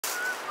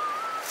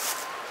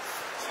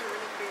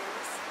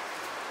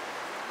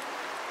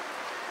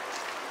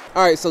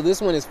All right, so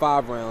this one is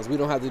 5 rounds. We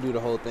don't have to do the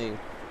whole thing.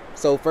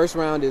 So first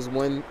round is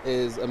 1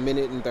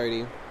 minute and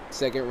 30.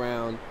 Second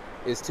round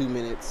is 2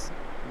 minutes.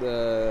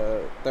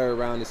 The third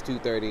round is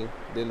 2:30.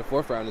 Then the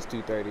fourth round is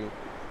 2:30,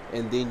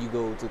 and then you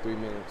go to 3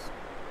 minutes.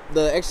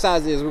 The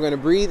exercise is we're gonna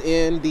breathe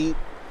in deep,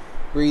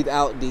 breathe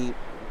out deep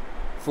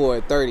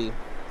for 30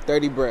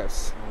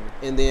 breaths,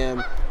 and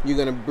then you're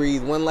gonna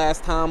breathe one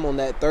last time on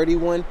that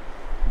 31.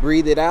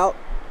 Breathe it out,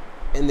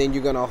 and then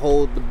you're gonna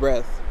hold the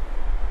breath.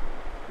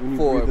 When you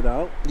breathe it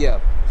out? Yeah.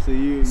 So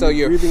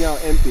you're breathing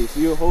out empty. So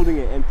you're holding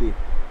it empty.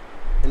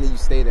 And then you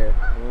stay there.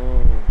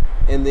 Oh.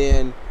 And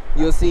then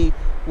you'll see,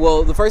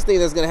 well, the first thing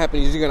that's going to happen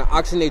is you're going to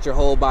oxygenate your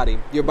whole body.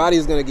 Your body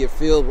is going to get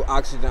filled with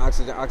oxygen.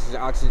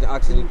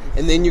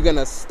 And then you're going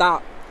to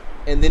stop.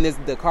 And then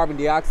the carbon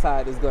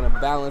dioxide is going to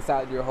balance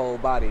out your whole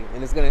body.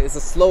 And it's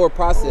a slower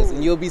process.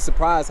 And you'll be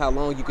surprised how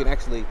long you can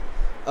actually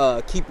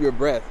keep your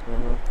breath.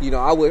 You know,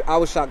 I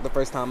was shocked the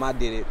first time I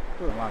did it.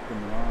 Lock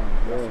them wrong.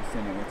 You also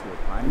send it into a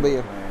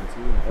pineal gland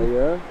too. Oh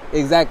yeah?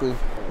 Exactly.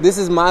 This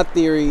is my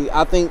theory.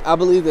 I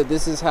believe that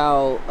this is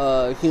how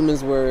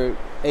humans were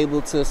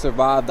able to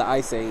survive the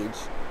ice age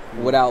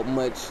without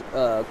much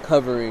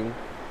covering.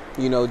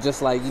 You know,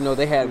 just like, you know,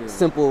 they had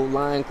simple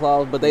lion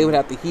claws, but they would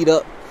have to heat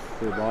up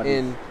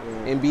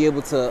and be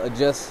able to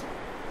adjust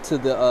to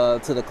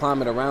the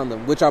climate around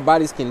them, which our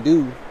bodies can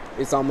do.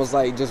 It's almost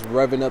like just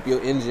revving up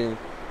your engine,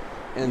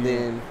 and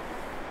then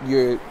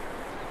you're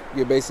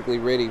basically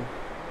ready.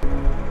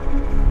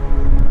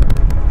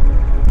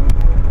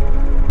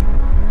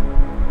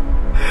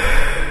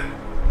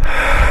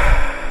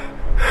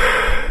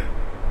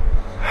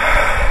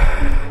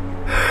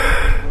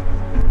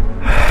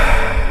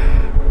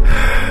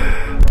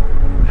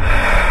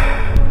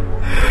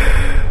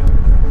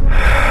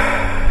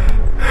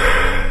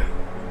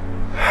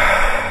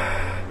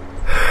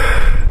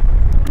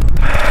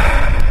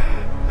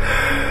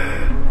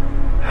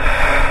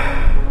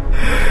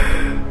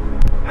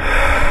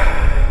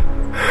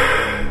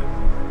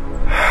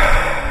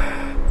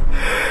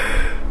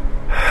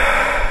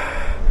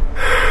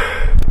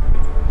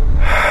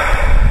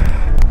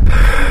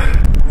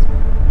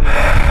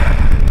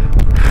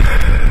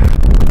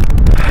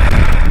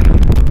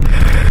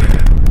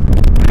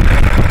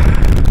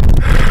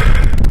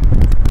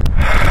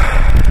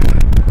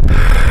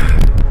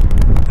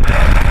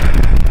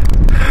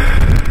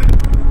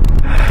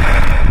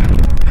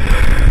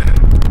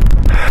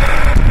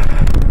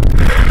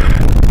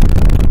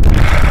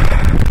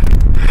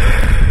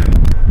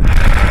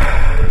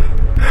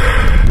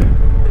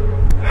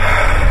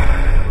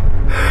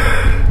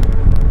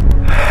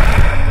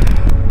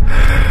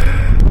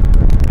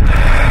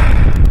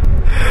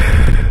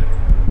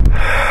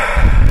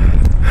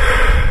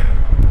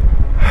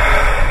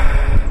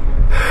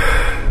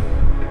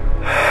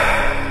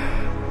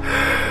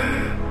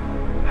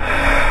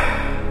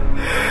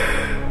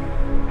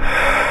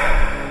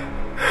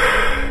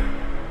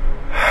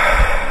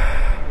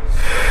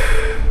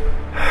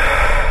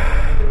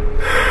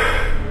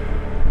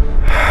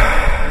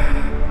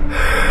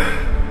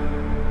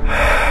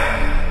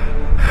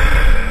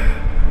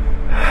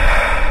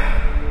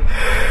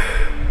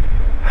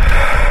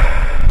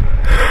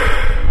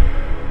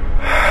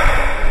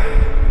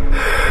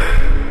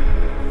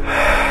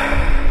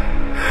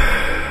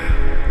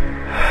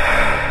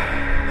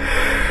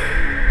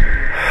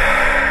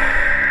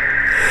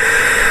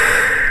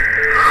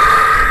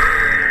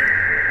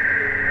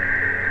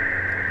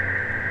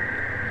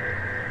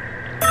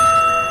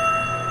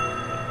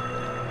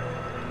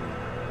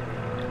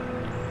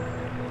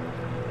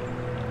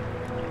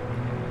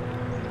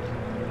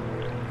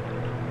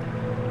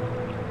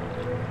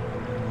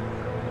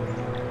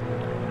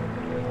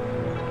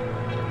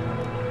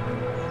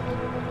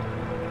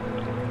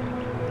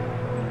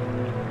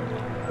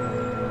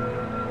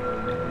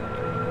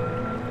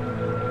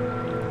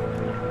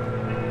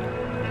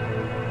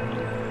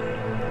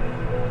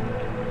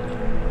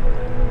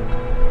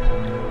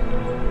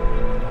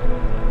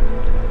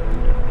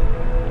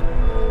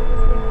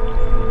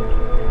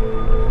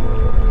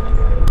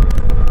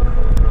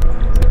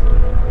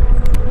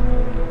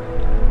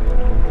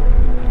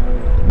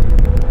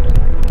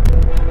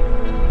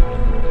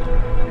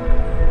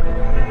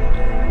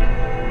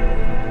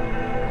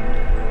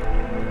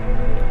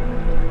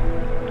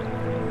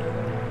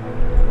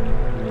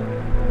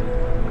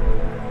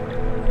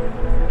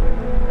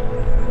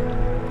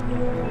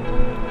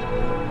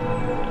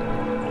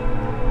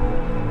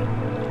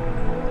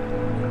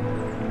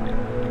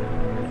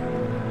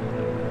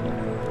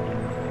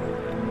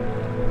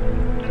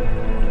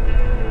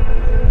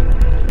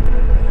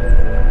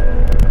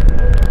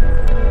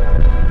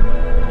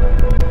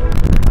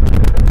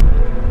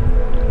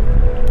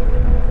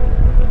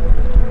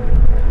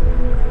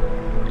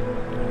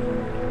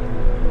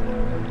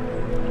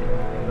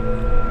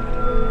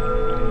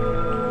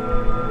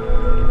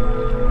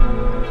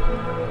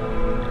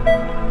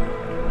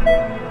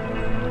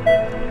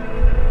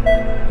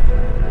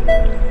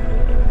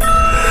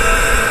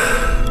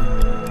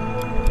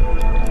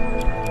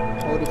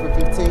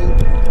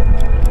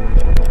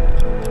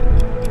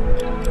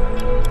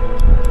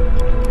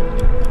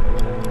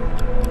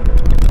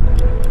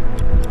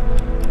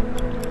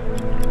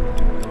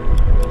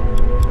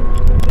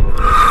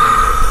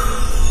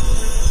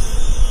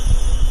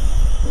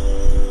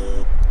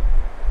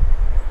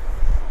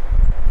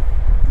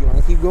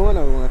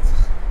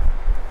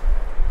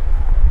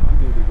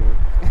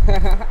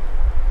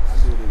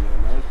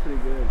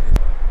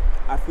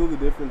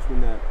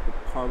 between the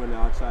carbon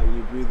dioxide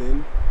you breathe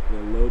in and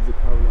it loads the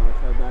carbon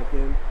dioxide back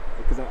in.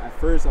 Because at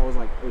first I was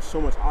like, it was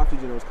so much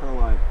oxygen, it was kind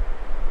of like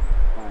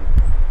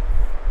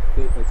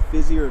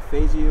fizzy or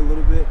phasey a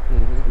little bit.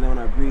 Mm-hmm. And then when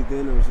I breathed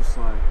in, it was just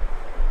like,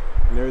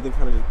 and everything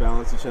kind of just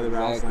balanced each other.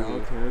 Exactly. I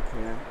was like,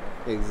 okay.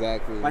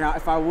 Exactly. Like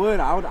if I would,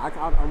 I'd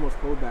almost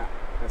hold that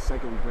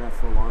second breath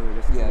for longer,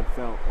 just because it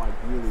felt like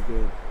really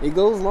good. It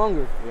goes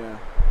longer. Yeah.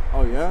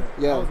 Oh yeah.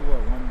 Yeah. That was what,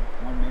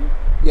 one minute?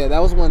 Yeah, that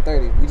was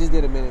 1:30. We just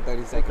did 1 minute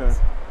 30 seconds.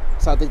 Okay.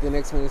 So I think the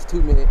next one is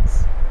 2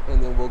 minutes,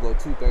 and then we'll go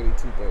 2:30,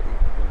 2:30. Okay.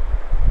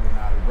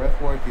 Now, the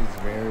breath work is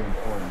very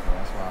important, though.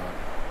 That's why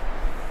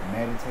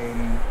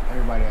meditating,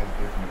 everybody has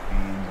different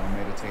opinions on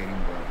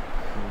meditating, but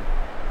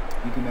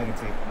you can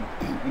meditate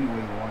any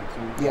way you want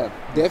to. Yeah,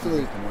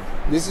 definitely.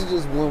 This is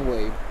just one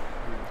way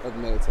of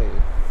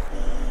meditating.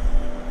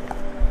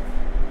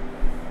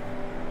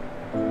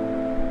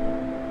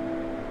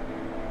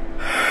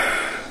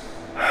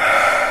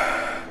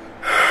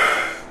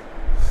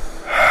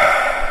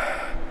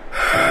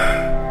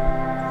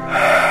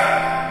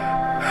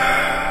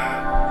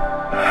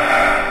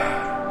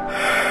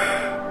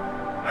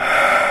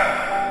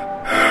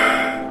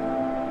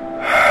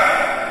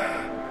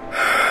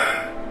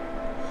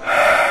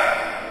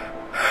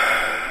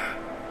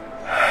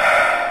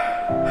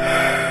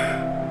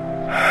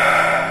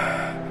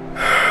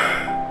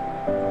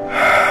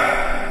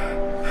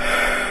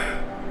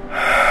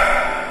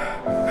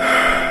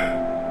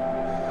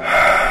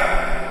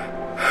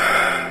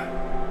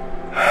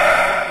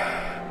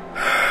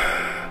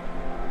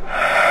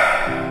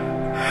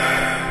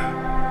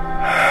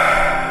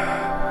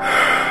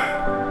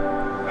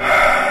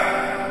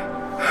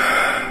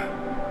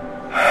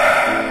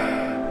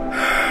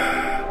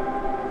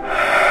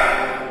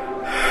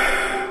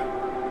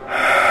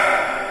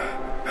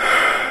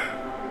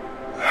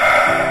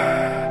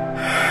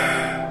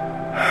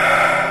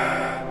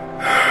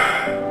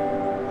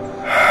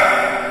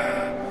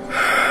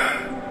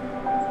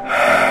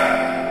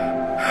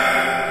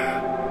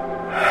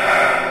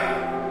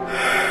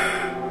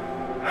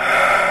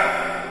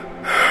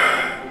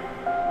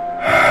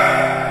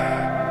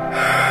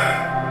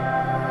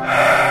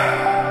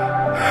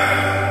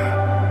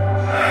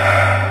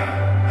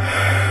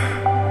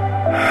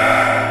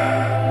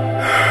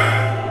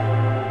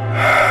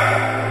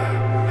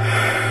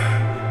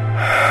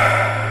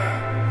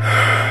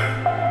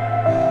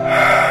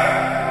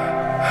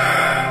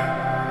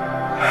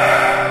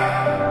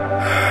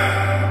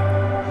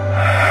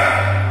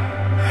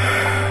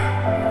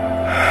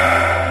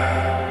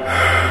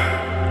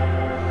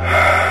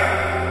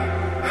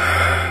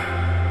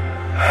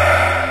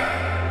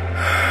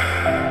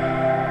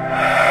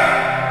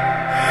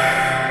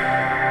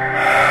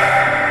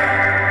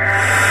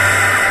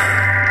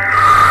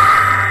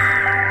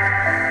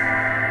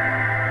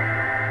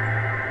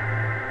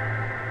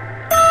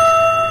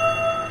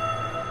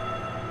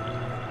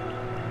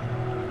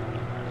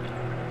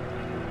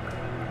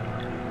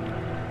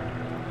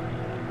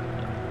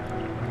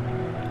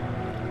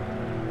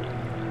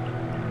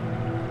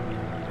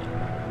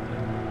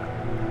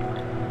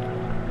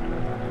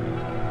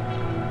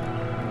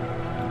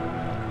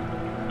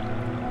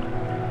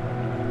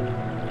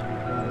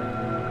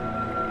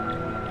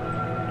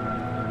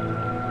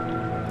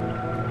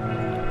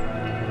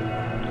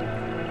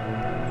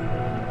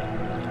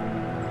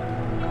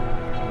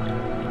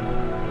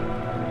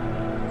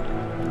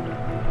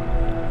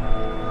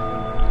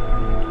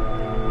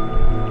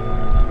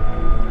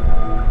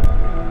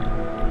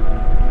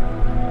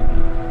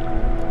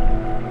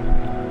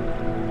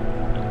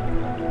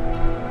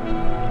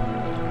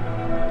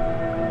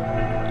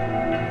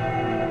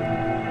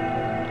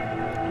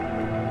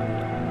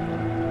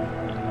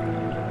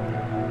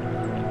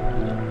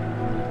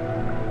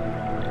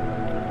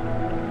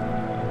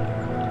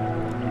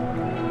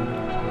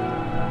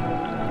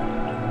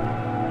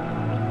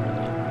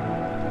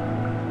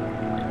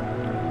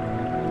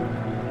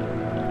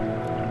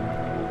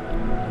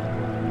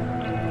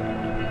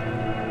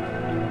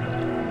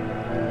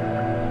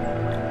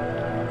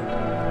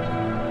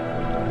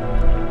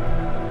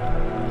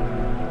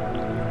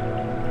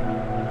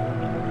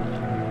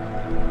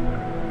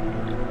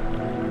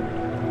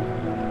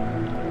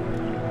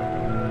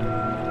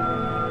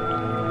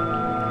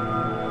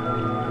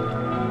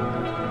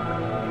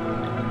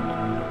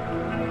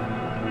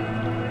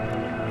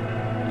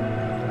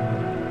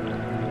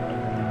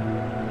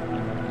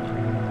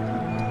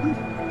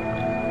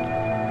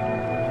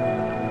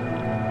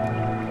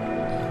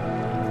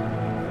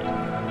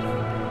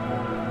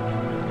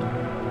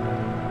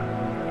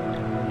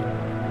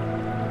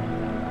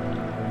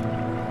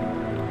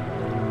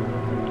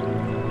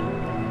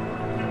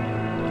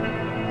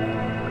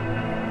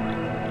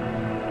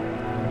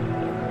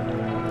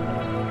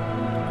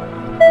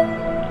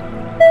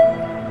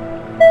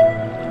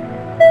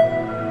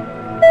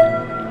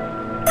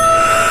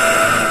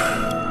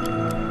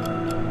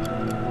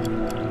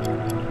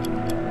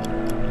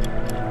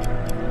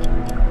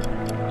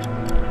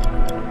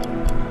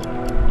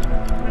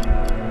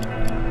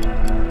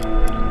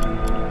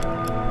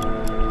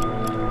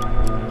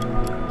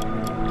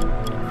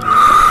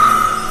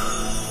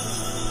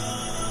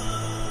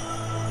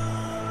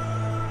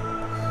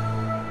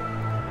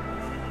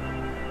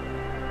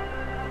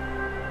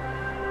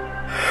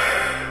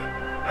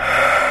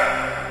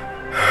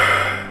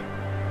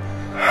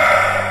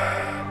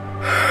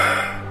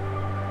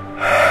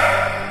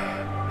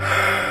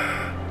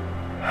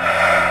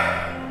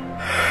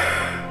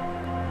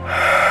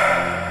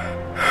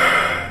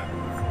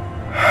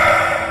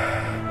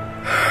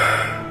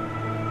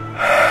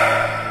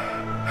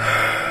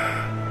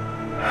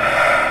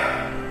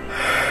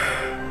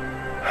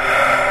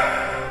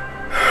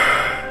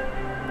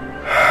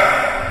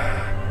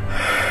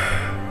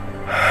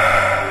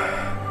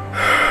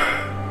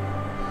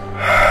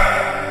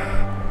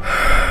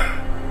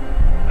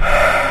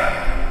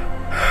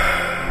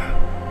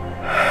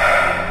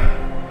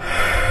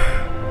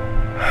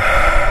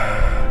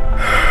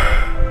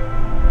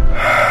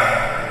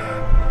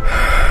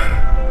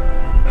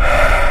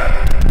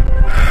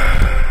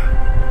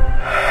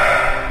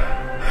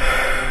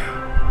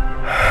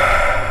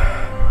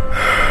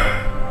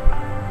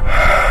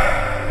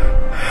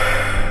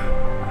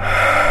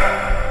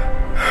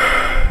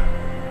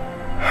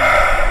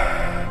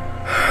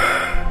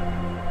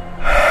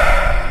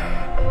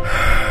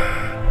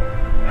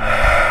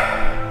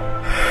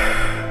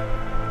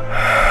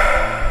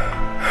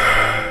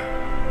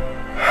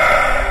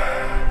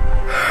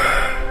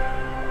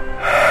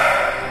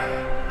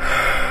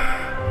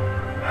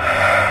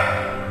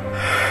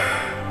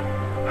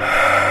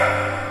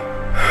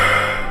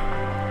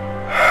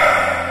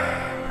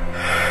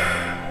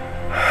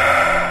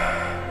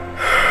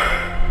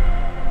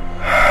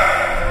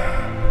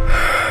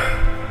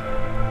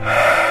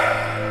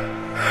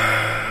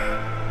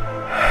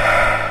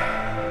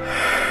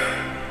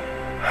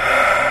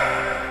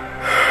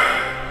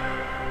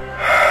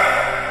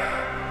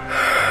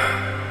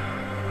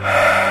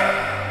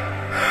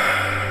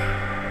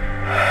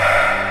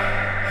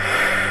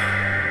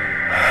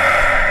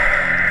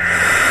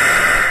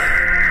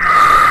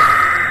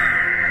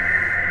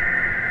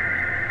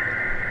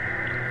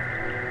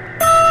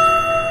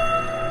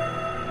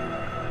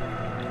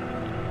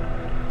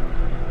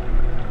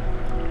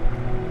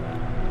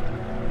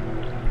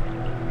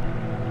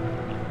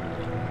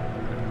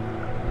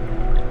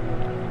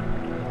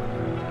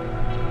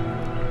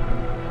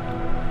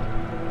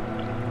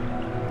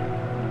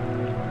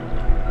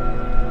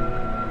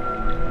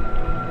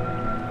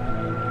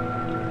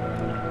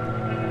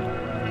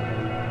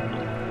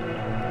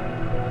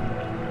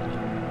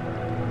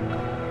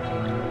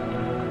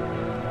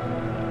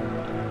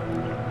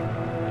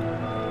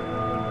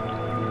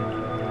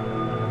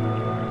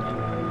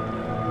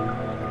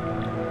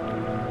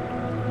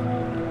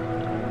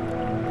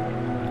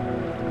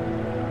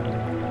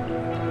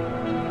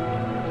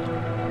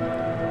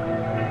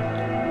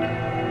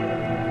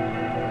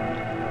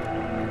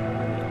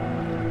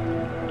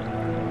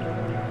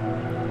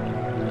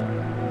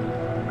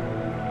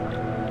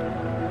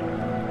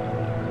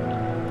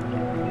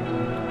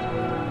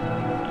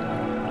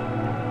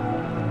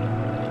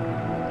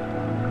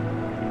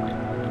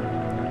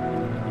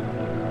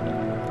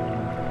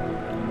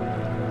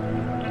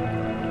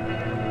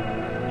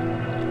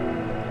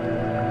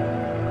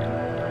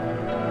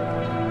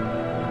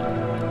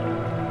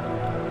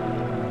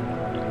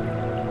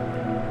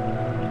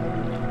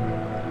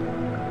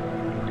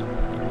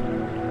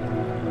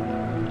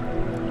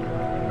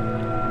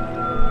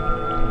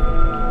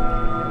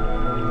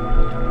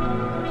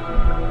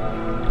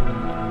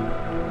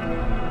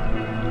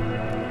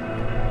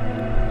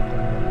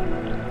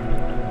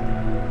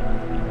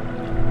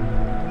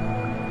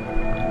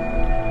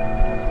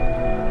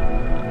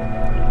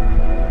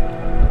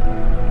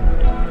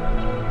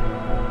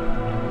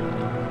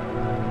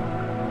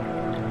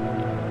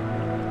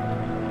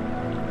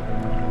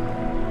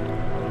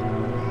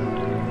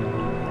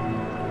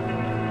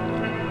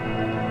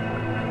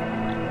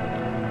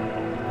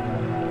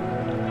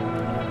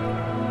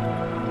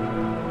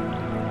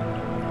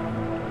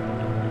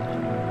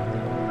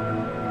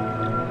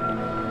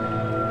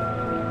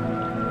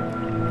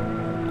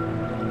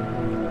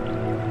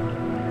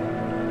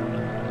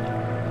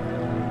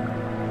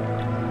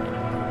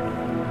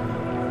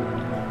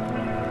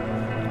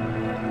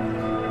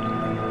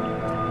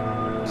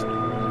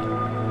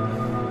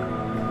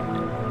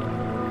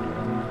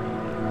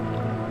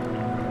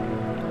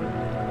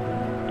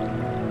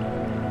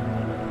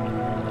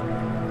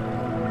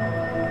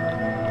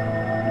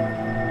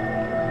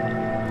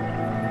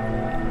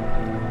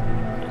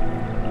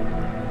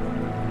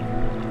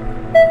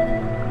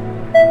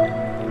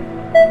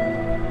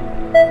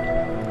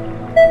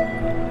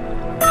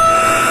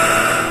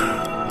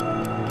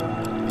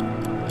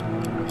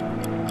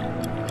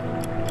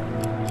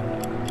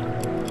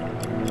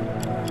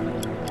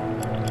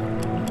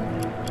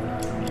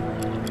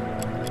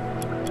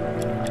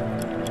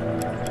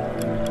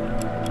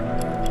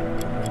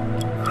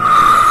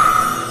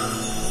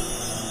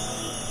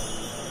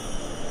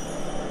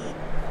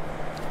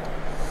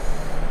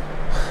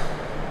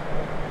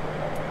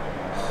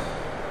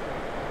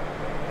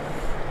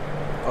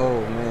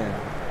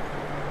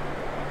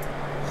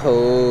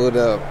 Hold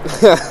up.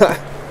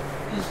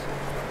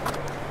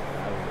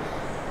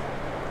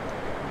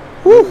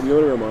 You know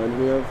what it reminds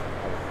me of?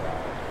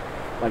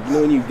 Like, you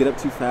know when you get up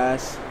too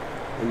fast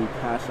and you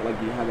pass out,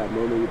 like you have that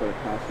moment you're about to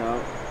pass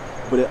out,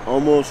 but it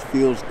almost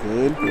feels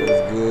good.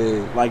 Feels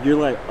good. Like you're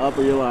like up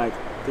or you're like,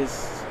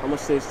 this, I'm gonna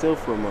stay still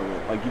for a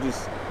moment. Like you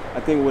just, I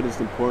think what is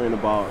important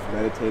about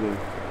meditating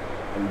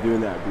and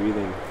doing that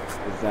breathing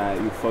is that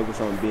you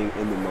focus on being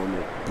in the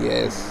moment.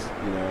 Yes.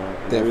 You know, and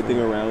Definitely. everything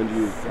around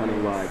you kind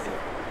of like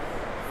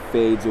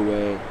fades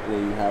away, and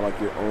then you have like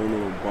your own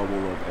little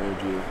bubble of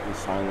energy and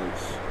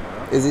silence.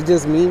 Is it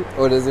just me,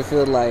 or does it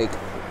feel like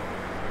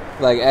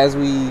as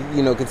we,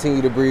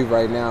 continue to breathe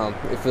right now,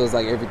 it feels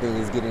like everything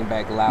is getting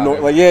back louder? No,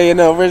 for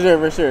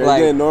sure. Like,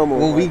 it's getting normal.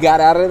 When we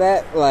got out of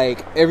that,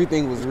 like,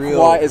 everything was real.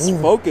 Quiet. It's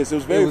focused. It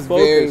was very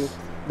focused.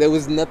 There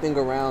was nothing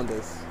around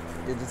us.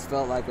 It just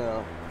felt like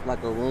a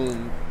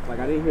room. Like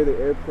I didn't hear the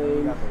airplane.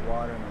 You got the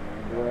water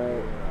and the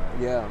wind.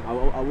 Right. Yeah.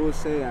 I will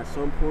say at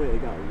some point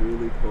it got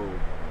really cold.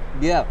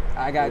 Yeah,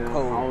 I got And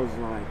cold. I was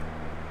like,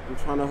 I'm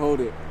trying to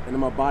hold it, and then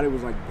my body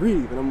was like,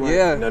 breathe, and I'm like,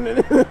 Yeah.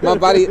 no. My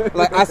body,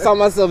 like, I saw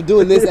myself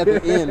doing this at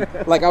the end.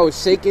 Like, I was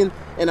shaking,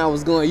 and I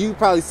was going. You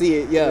probably see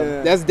it.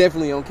 Yeah. That's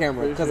definitely on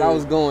camera, because I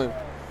was going.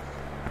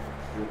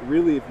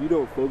 Really, if you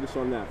don't focus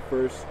on that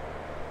first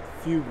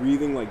few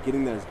breathing, like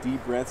getting those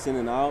deep breaths in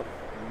and out,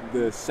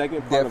 the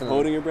second part of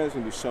holding your breath is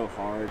going to be so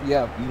hard.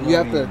 Yeah. You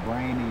have have to. your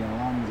brain and your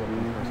lungs over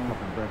the first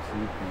couple breaths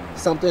you can.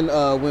 Something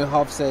when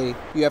Hoff say,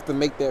 you have to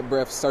make that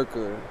breath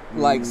circular.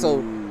 Like,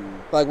 so,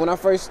 like, when I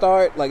first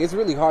start, like, it's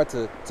really hard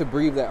to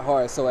breathe that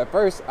hard. So at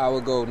first, I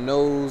would go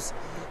nose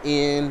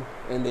in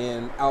and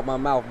then out my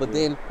mouth. But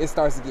then it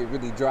starts to get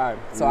really dry.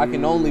 So I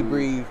can only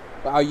breathe.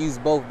 I'll use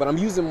both. But I'm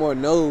using more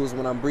nose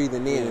when I'm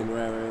breathing in.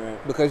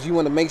 Right. Because you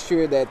want to make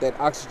sure that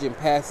oxygen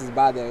passes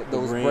by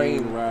those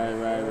brain.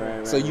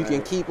 Right. So you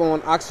can keep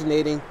on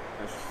oxygenating.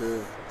 That's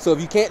true. So if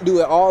you can't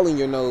do it all in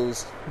your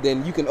nose,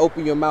 then you can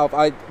open your mouth.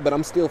 But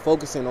I'm still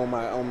focusing on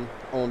my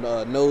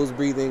nose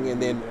breathing,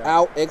 and then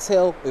out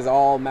exhale is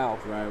all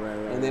mouth. Right.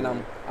 And then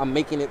I'm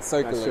making it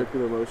circular. That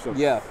circular motion.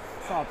 Yeah.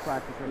 It's all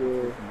practice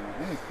repetition, man.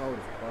 And it's cold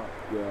as fuck.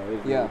 Yeah,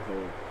 it's Yeah. really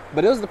cold.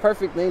 But it was the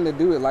perfect thing to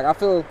do it. Like I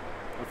feel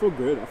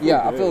good.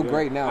 I feel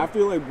great now. I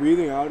feel like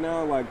breathing out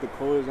now, like the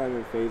cold is not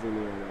even phasing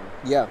me right now.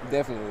 Yeah,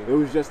 definitely. It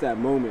was just that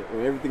moment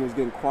where everything was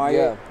getting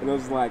quiet, and it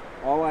was like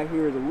all I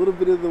hear is a little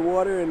bit of the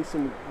water and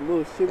some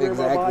little shiver in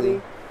my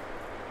body.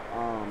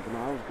 But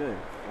no, it was good.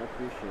 I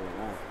appreciate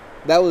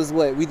it. That was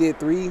what we did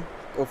 3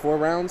 or 4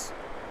 rounds.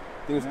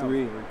 I think it was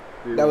 3.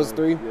 That was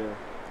 3. Yeah.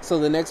 So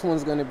the next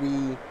one's gonna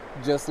be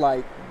just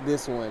like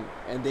this one,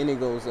 and then it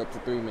goes up to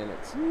 3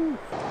 minutes.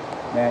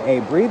 Man, hey,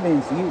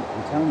 breathing,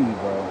 I'm telling you,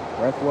 bro,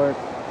 breath work,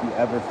 if you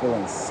ever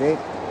feeling sick,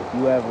 if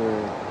you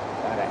ever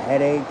got a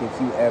headache,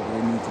 if you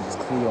ever need to just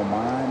clear your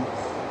mind,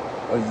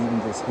 or you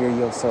can just hear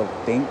yourself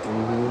think,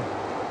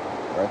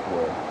 breath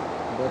work.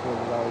 Breath work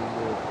is always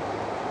good.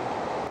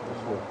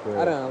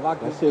 I done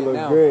unlocked this That shit shit look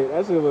now. great.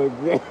 That shit look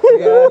great.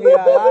 Yeah.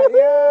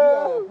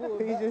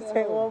 You just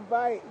take one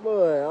bite.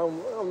 Boy,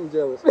 I'm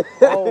jealous.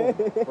 Oh,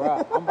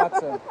 bro, I'm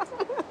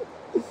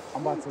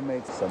about to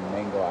make some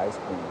mango ice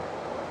cream.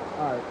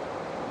 All right.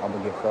 I'm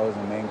gonna get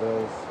frozen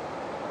mangoes,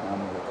 and I'm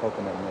gonna get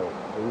coconut milk.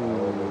 Put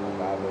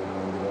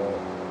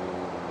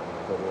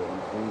it in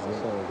the freezer.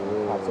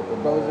 Pops up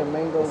with Frozen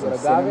mangoes with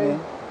some agave? cinnamon,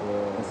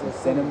 and some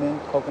cinnamon,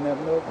 coconut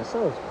milk. That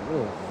sounds good,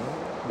 man.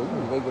 But you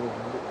can make it.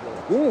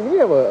 We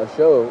have a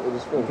show with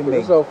this fruit. We can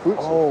make fruit.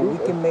 we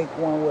can make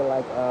one with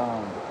like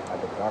a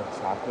dark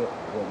chocolate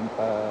with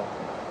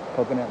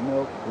coconut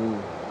milk.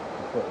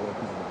 Put a little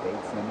piece of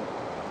dates in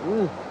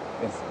it.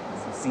 And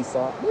some sea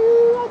salt.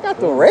 I got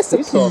the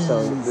recipe. Sea salt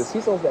sounds. The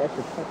sea salt's the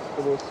extra touch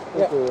for this.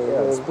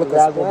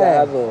 Sprinkle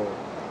dazzle.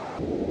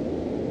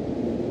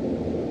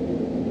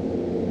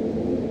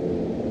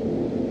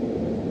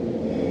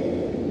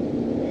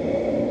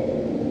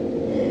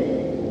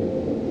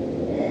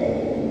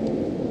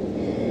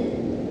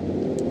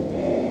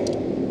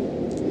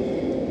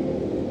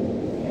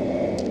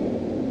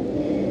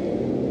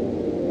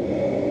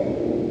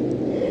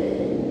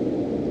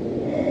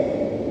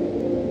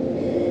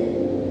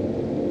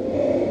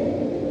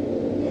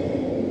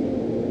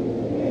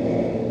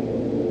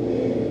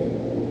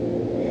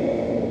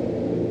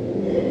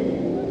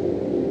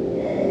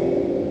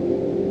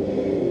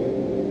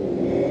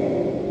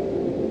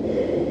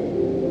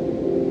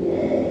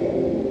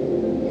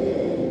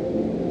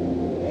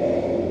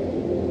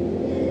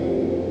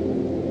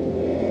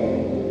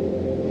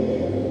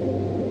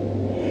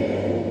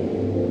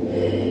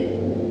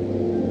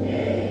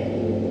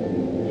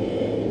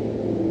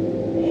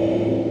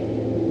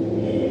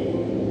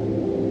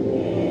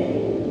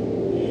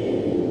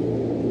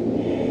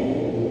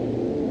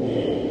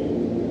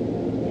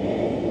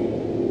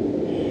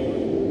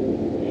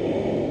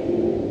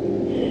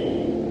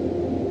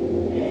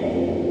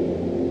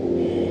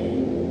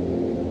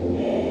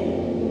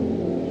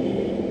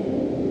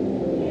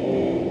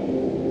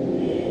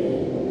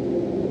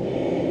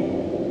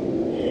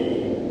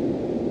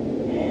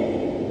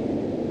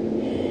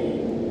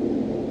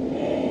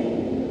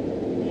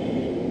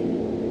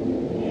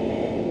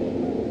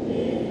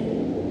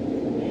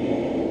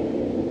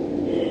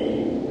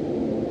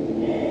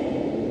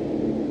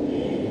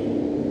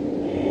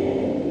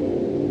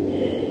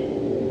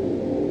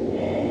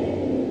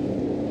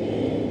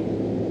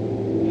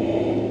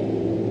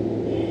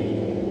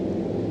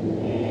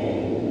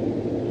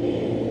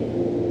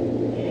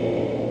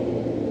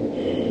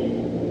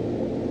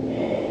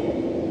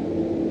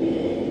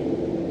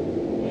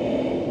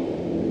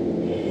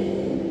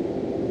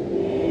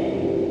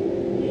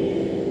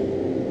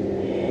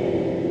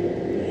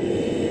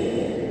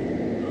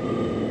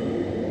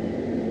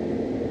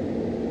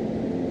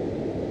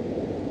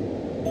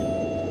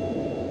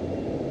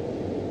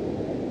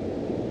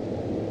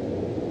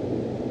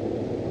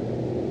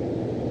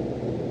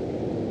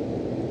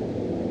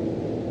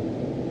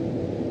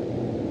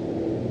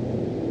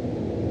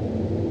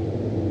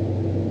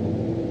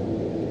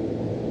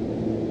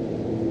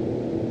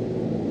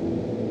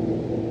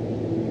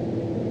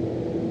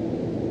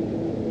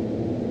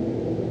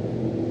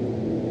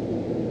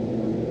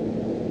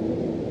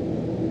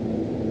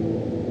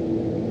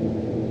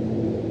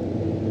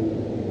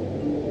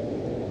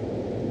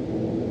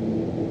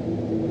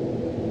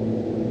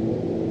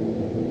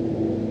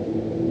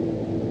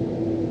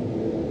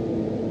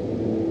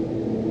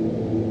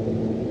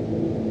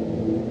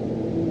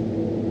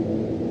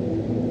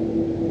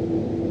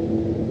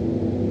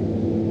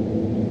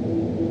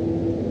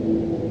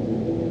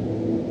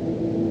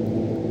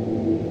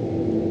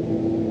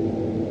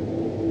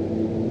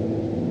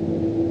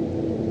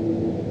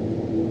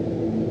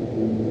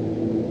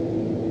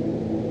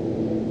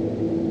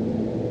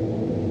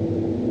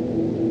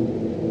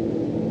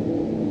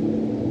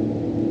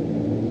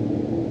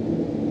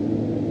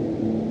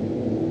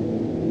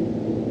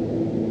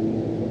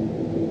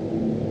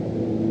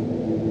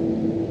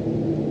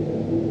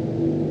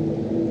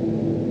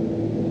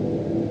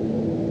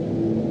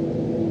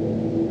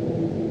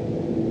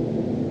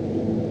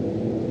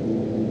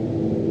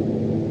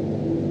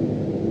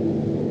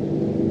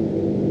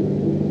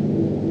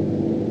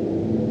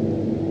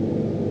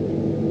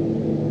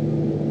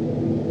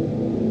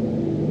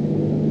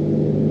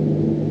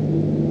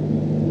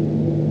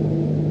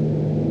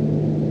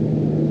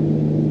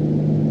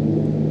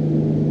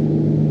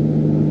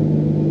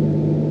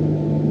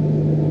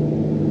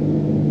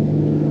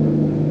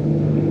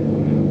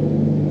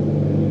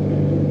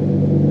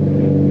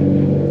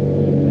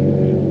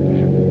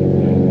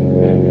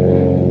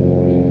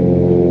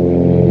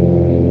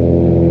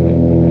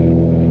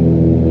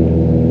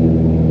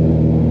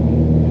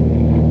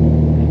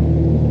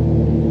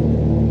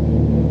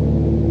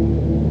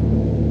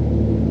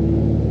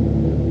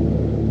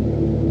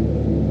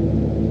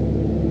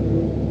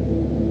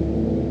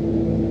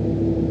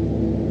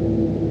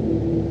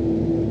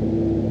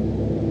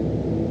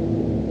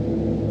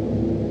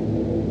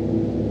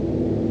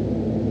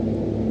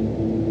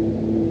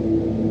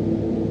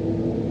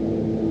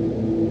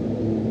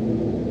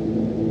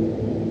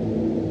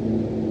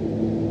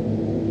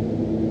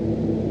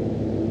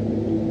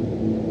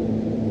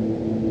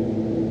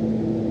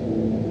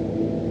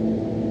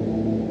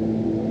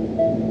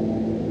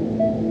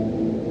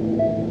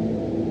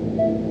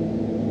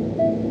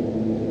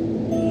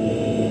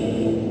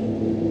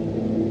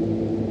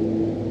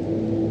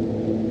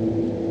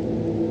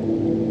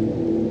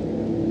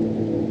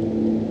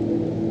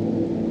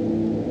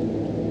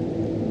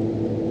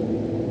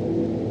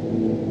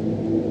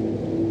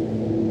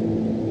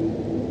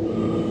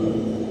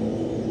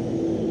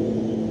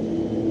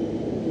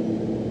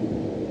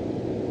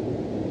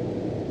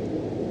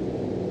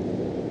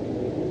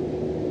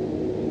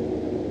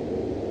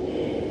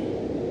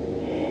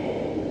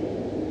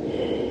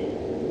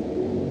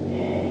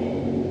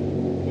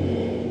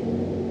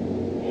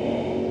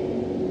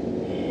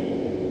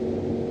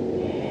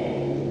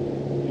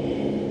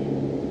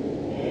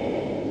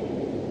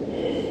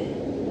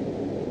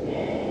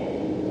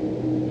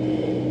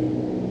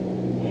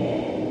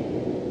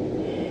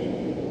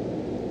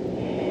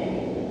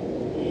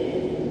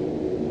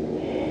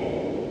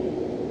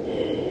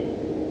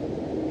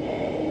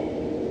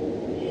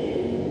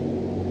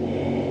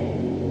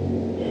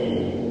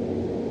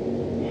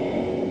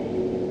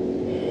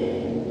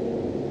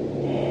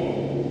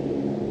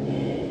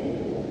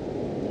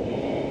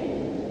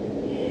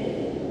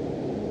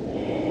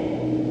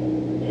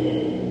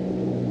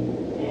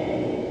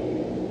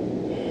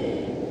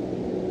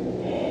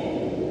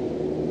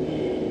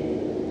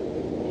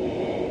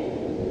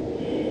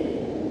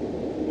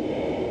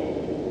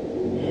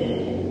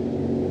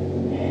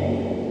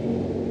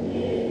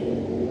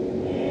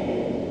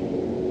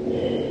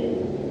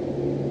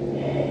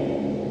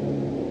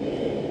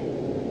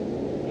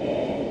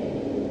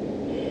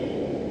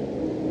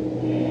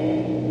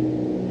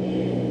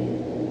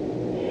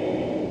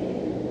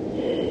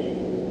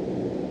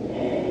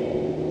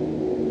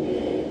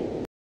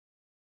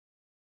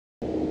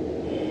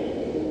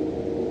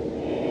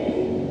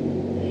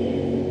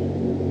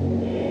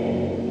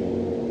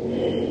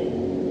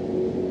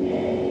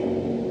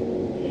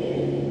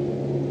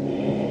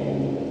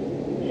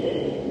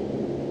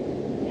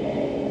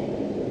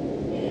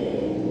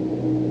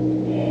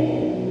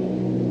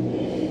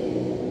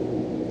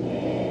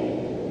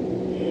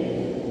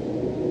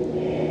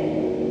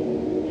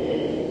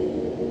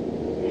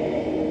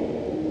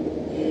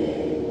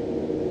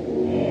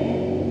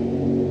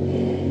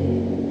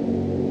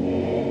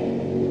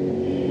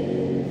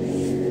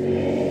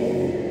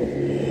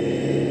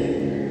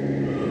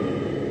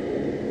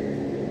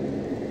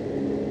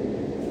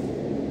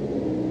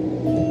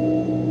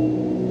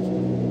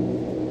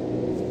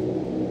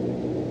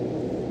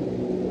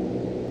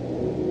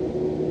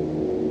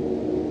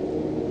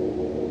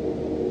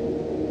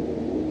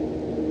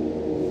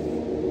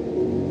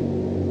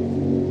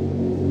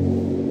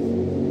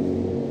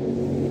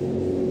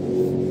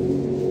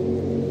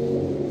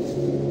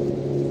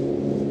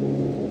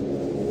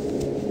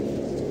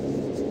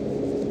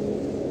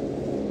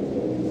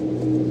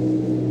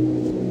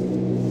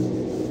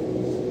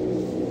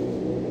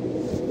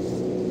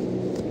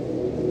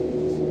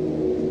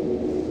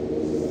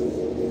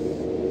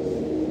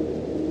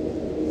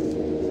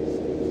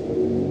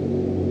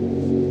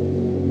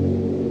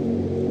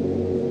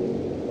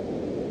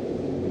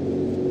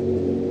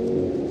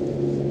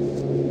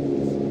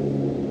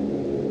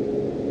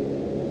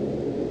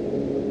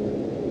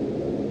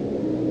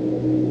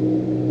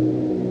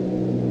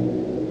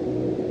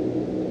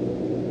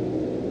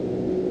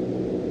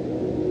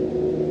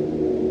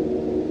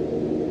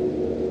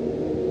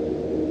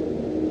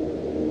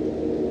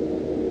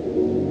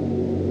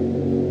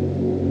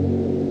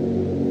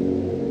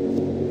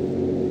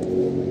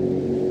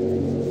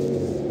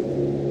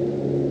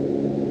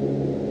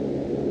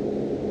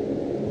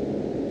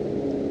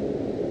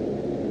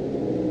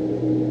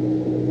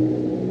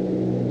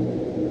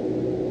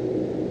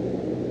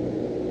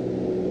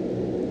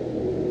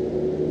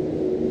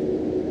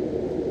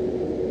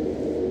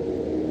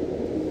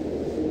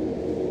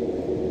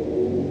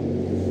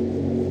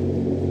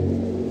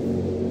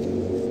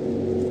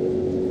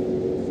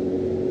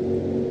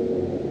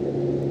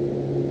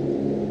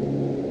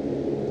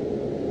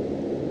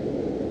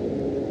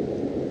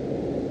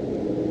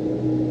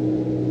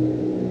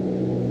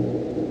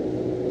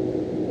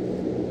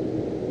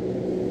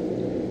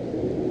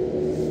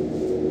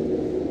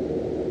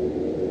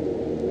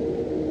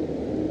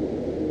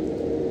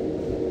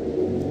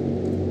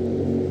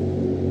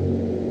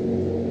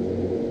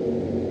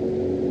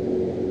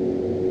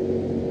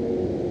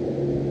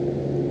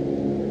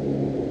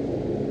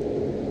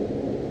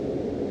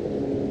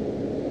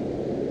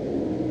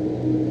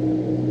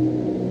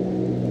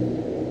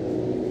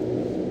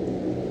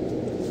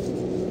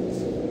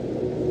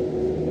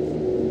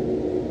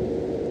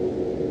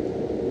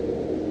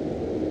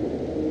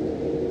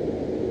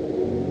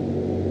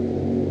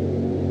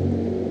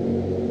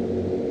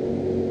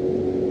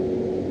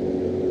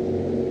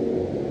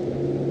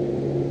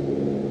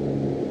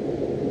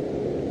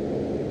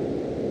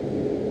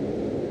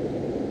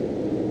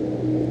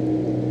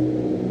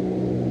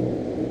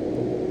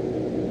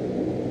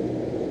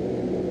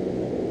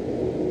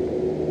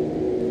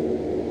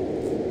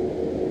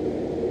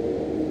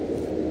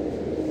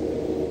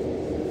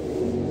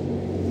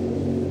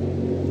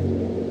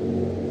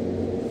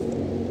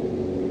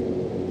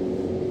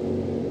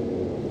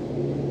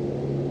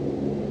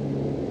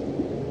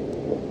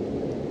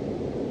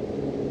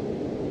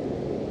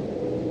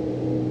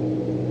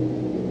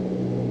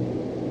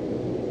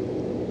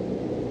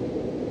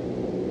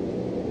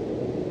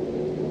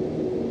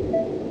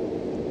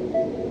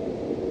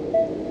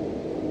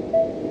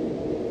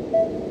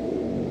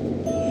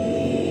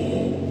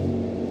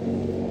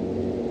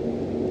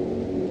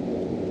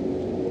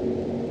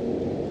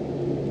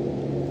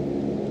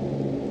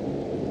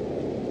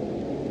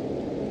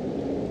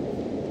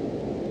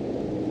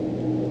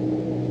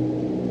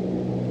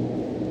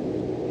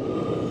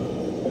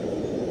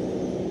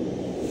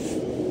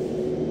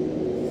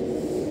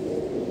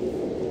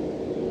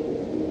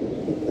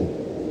 That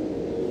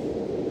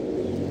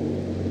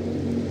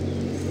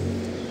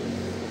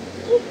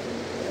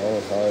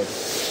was hard.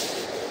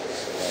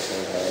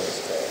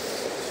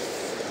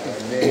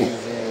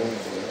 Amazing.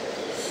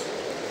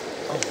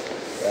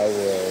 That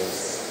was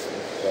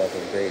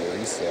fucking great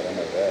reset. I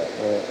know that.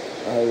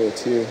 I had it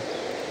too.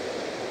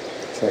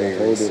 Trying to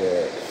hold it.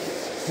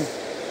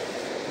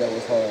 That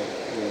was hard.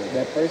 Yeah.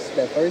 That first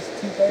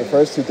 230. The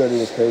first 230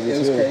 was crazy It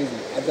was too. crazy.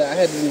 I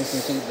had to do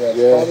some cheat breaths.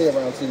 Yeah. Probably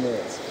around 2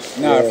 minutes.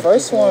 Nah, Yeah. the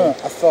first one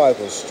I felt like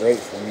was straight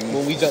for me.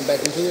 When we jumped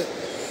back into it.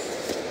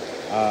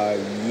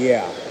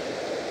 Yeah.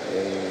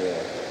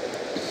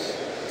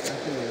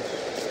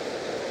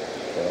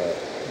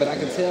 But I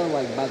can tell,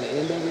 like, by the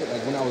end of it,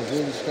 like, when I was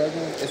really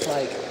struggling, it's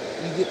like,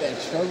 you get that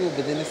struggle,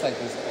 but then it's like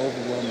this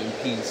overwhelming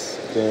peace.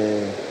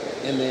 Dang.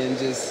 And then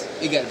just,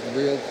 it got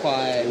real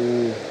quiet,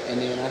 and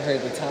then I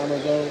heard the timer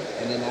go,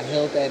 and then I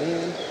held that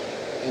in,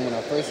 and when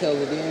I first held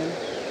it in,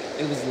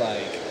 it was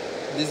like,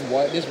 this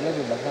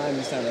river behind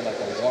me sounded like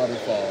a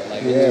waterfall.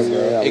 Like, Yeah, it bro.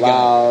 just, it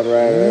Loud,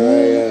 right,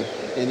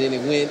 yeah. And then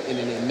it went, and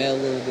then it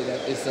mellowed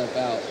itself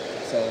out.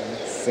 So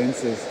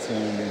Senses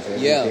tuned into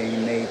Yeah.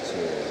 everything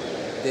nature.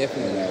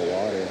 definitely In that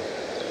water.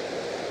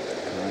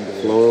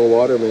 Conduit. Flowing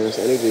water, man. It's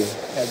energy.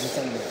 had just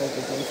something to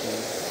focus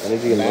on.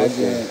 Energy and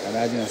motion.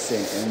 Imagine us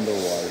sitting in the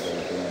water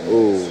though, doing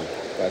Ooh. this.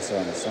 That's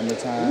in the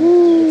summertime,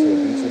 go to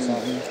a beach or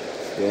something.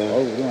 Yeah. Oh,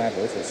 we don't have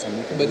to go to the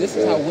summer. But this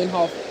is how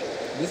Windhoff,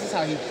 this is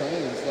how he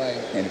trains. Like,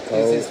 In the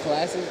cold. his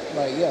classes,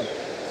 like, yeah.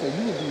 So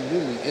you would be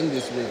really in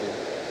this river,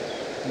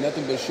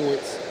 nothing but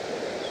shorts,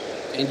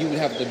 and you would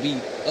have to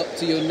be up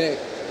to your neck,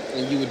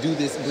 and you would do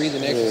this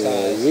breathing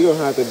exercise. We're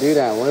gonna have to do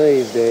that one of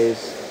these days.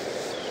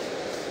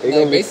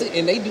 Like, basically,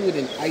 and they do it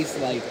in ice,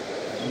 like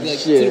to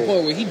the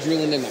point where he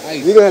drilling in the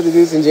ice. We're gonna have to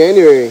do this in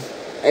January.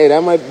 Hey,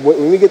 that might,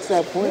 when we get to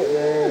that point,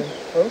 man.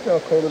 Look how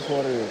cold this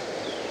water is.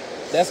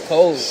 That's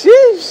cold.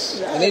 Sheesh.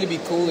 It need to be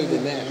cooler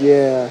than that.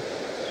 Yeah.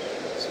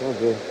 Smells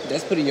good.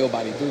 That's putting your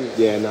body through it.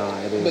 Yeah, nah,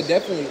 it is. But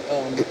definitely,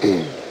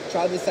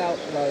 try this out,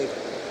 like,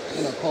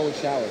 in a cold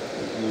shower.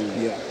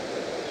 Yeah.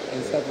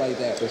 And stuff like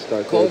that. Just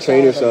start Cold to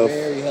train showers yourself. are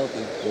very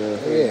healthy.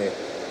 Yeah.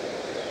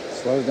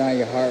 Slows down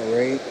your heart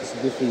rate. It's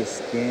good for your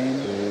skin.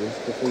 It's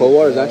good for Cold your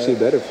water is blood. actually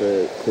better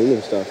for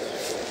cleaning stuff.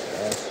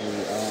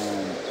 Actually,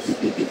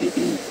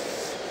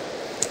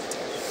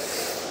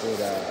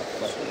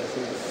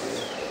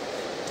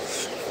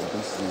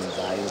 reduces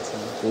anxiety.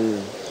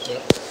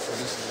 Yep.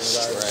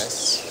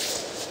 Stress.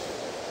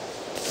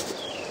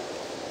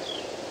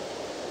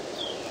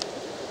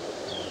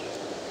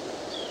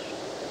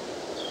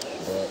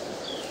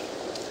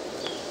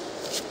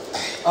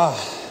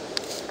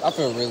 I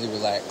feel really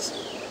relaxed.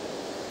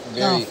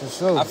 Very, for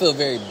sure. I feel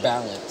very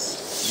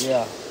balanced.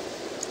 Yeah.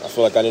 I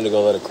feel like I need to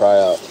go let it cry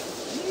out.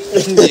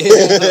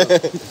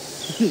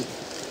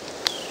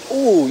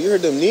 Ooh, you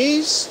heard them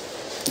knees?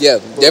 Yeah,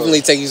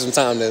 definitely take you some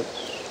time to.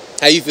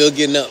 How you feel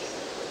getting up?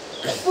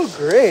 I feel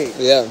great.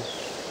 Yeah.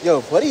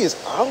 Yo, Buddy is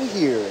out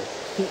here.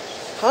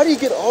 How do you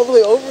get all the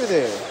way over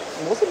there?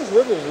 Most of this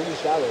river is really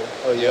shallow.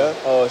 Oh yeah?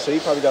 Oh, so you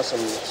probably got some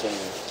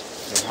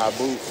high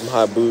boots. Some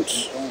high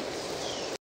boots.